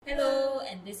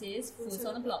and this is Foods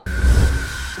on the Block.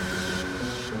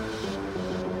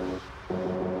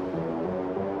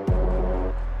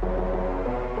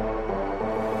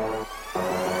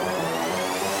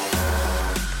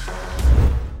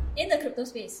 In the crypto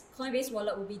space, Coinbase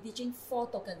wallet will be ditching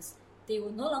 4 tokens. They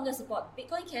will no longer support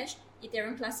Bitcoin Cash,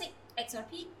 Ethereum Classic,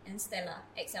 XRP, and Stellar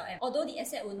XLM. Although the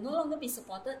asset will no longer be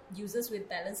supported, users with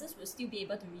balances will still be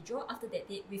able to withdraw after that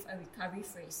date with a recovery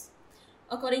phrase.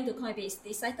 According to Coinbase,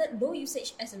 they cited low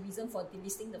usage as a reason for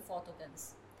delisting the 4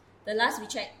 tokens. The last we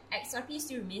checked, XRP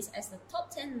still remains as the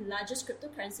top 10 largest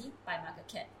cryptocurrency by market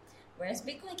cap, whereas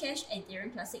Bitcoin Cash and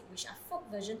Ethereum Classic, which are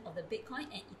fork versions of the Bitcoin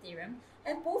and Ethereum,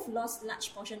 have both lost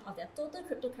large portion of their total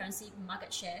cryptocurrency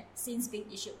market share since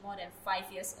being issued more than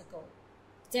 5 years ago.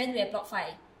 Then we have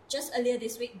BlockFi. Just earlier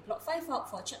this week, BlockFi filed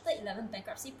for Chapter 11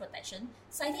 bankruptcy protection,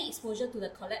 citing exposure to the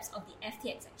collapse of the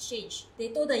FTX exchange. They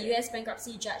told the US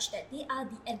bankruptcy judge that they are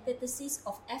the antithesis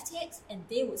of FTX and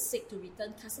they would seek to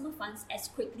return customer funds as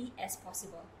quickly as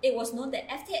possible. It was known that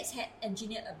FTX had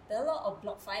engineered a bailout of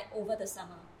BlockFi over the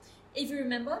summer. If you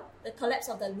remember, the collapse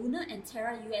of the Luna and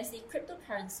Terra USD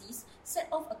cryptocurrencies set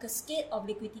off a cascade of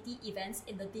liquidity events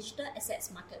in the digital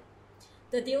assets market.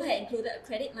 The deal had included a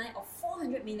credit line of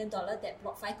 $400 million that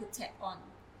BlockFi could tap on.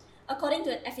 According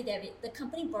to an affidavit, the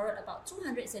company borrowed about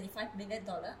 $275 million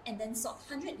and then sought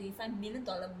 $125 million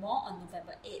more on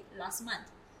November 8 last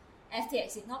month.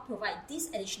 FTX did not provide these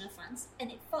additional funds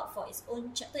and it filed for its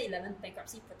own Chapter 11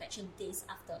 bankruptcy protection days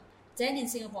after. Then in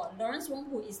Singapore, Lawrence Wong,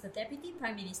 who is the Deputy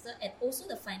Prime Minister and also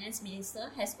the Finance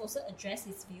Minister, has also addressed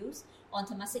his views on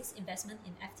Temasik's investment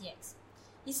in FTX.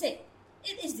 He said,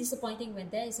 "It is disappointing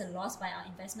when there is a loss by our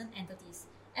investment entities,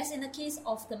 as in the case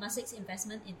of Temasik's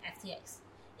investment in FTX.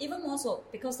 Even more so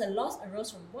because the loss arose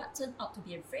from what turned out to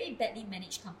be a very badly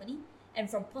managed company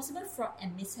and from possible fraud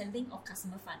and mishandling of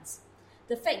customer funds.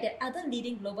 The fact that other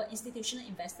leading global institutional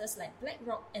investors like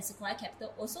BlackRock and Sequoia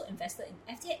Capital also invested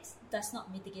in FTX does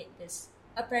not mitigate this."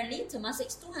 Apparently,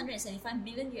 Temasik's $275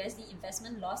 million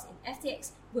investment loss in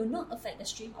FTX will not affect the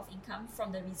stream of income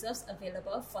from the reserves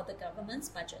available for the government's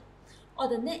budget, or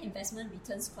the net investment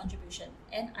returns contribution,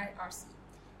 NIRC.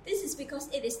 This is because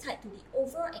it is tied to the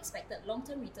overall expected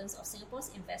long-term returns of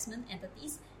Singapore's investment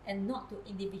entities and not to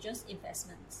individuals'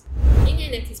 investments. In the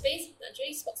NFT space,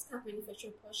 luxury sports car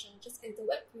manufacturer Porsche just entered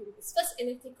Web3 with its first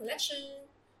NFT collection.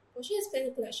 Porsche has planned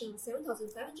a collection of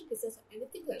 7,500 pieces of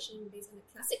NFT collection based on the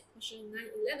classic Porsche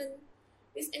 911.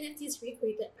 This NFT is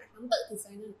recreated by Hamburg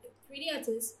designer and 3D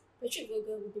artist Patrick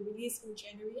Vogel will be released in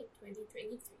January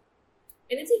 2023.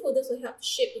 NFT holders will help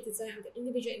shape the design of the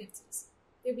individual NFTs.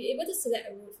 They'll be able to select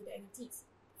a role for the NFTs: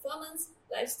 performance,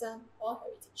 lifestyle, or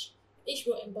heritage. Each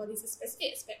role embodies a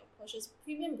specific aspect of Porsche's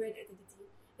premium brand identity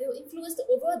and will influence the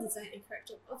overall design and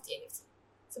character of the NFT.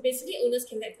 So basically, owners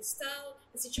can let the style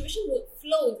and situation mood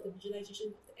flow into the visualization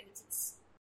of the NFTs.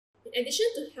 In addition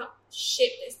to help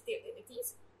shape the aesthetic of the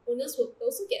NFTs, owners will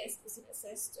also get exclusive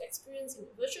access to experience in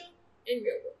the virtual and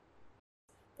real world.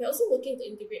 They're also working to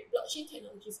integrate blockchain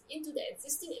technologies into their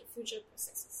existing and future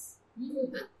processes.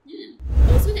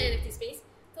 Also in the NFT space,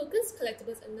 Tokens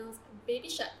Collectibles announced a Baby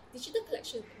Shark digital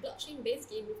collection, a blockchain-based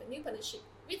game with a new partnership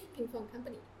with Ping Pong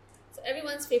Company. So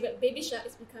everyone's favorite Baby Shark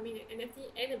is becoming an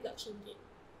NFT and a blockchain game.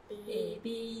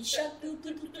 Baby Shark.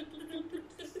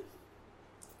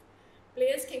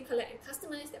 Players can collect and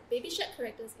customize their Baby Shark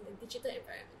characters in the digital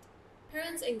environment.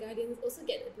 Parents and guardians also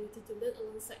get the ability to learn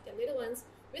alongside their little ones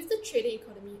with the trading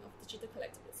economy of digital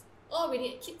collectibles. All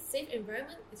within a kid-safe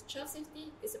environment as child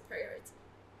safety is a priority.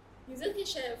 Users can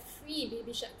share a free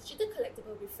Baby Shark digital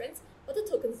collectible with friends or the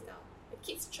Tokens DAO, a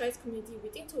kids' choice community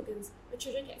within tokens where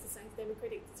children can exercise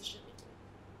democratic decision-making.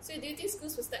 So do you think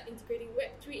schools will start integrating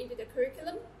Web3 into their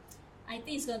curriculum? I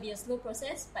think it's going to be a slow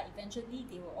process, but eventually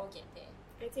they will all get there.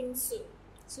 I think soon.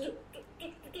 Soon?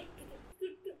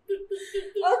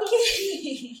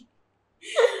 Okay.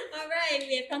 Alright,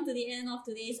 we have come to the end of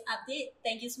today's update.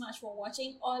 Thank you so much for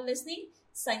watching or listening.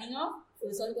 Signing off,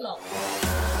 Foods on the Block.